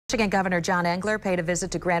Michigan Governor John Engler paid a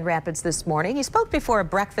visit to Grand Rapids this morning. He spoke before a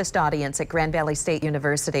breakfast audience at Grand Valley State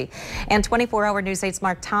University. And 24-hour News 8's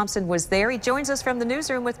Mark Thompson was there. He joins us from the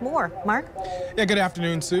newsroom with more. Mark? Yeah, good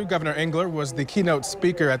afternoon, Sue. Governor Engler was the keynote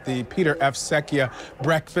speaker at the Peter F. Secchia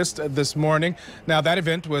breakfast this morning. Now, that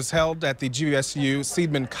event was held at the GVSU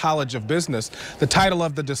Seidman College of Business. The title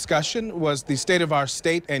of the discussion was The State of Our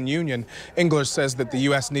State and Union. Engler says that the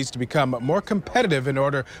U.S. needs to become more competitive in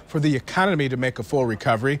order for the economy to make a full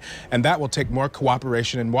recovery, and that will take more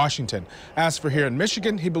cooperation in Washington. As for here in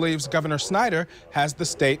Michigan, he believes Governor Snyder has the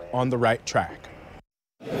state on the right track.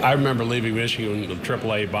 I remember leaving Michigan with a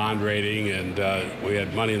AAA bond rating, and we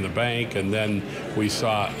had money in the bank, and then we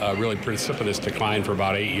saw a really precipitous decline for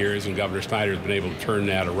about 8 years, and Governor Snyder has been able to turn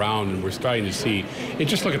that around, and we're starting to see, and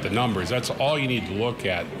just look at the numbers. That's all you need to look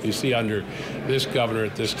at. You see under this governor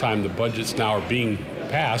at this time, the budgets now are being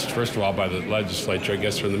passed, first of all, by the legislature. I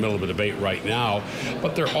guess they're in the middle of a debate right now,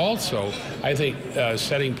 but they're also, I think,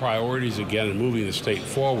 setting priorities again and moving the state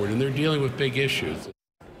forward, and they're dealing with big issues.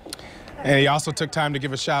 And he also took time to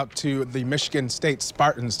give a shout to the Michigan State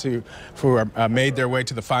Spartans who made their way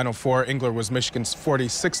to the Final Four. Engler was Michigan's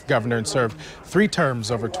 46th governor and served 3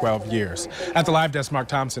 terms over 12 years. At the live desk, Mark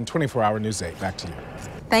Thompson, 24-hour News 8. Back to you.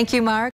 Thank you, Mark.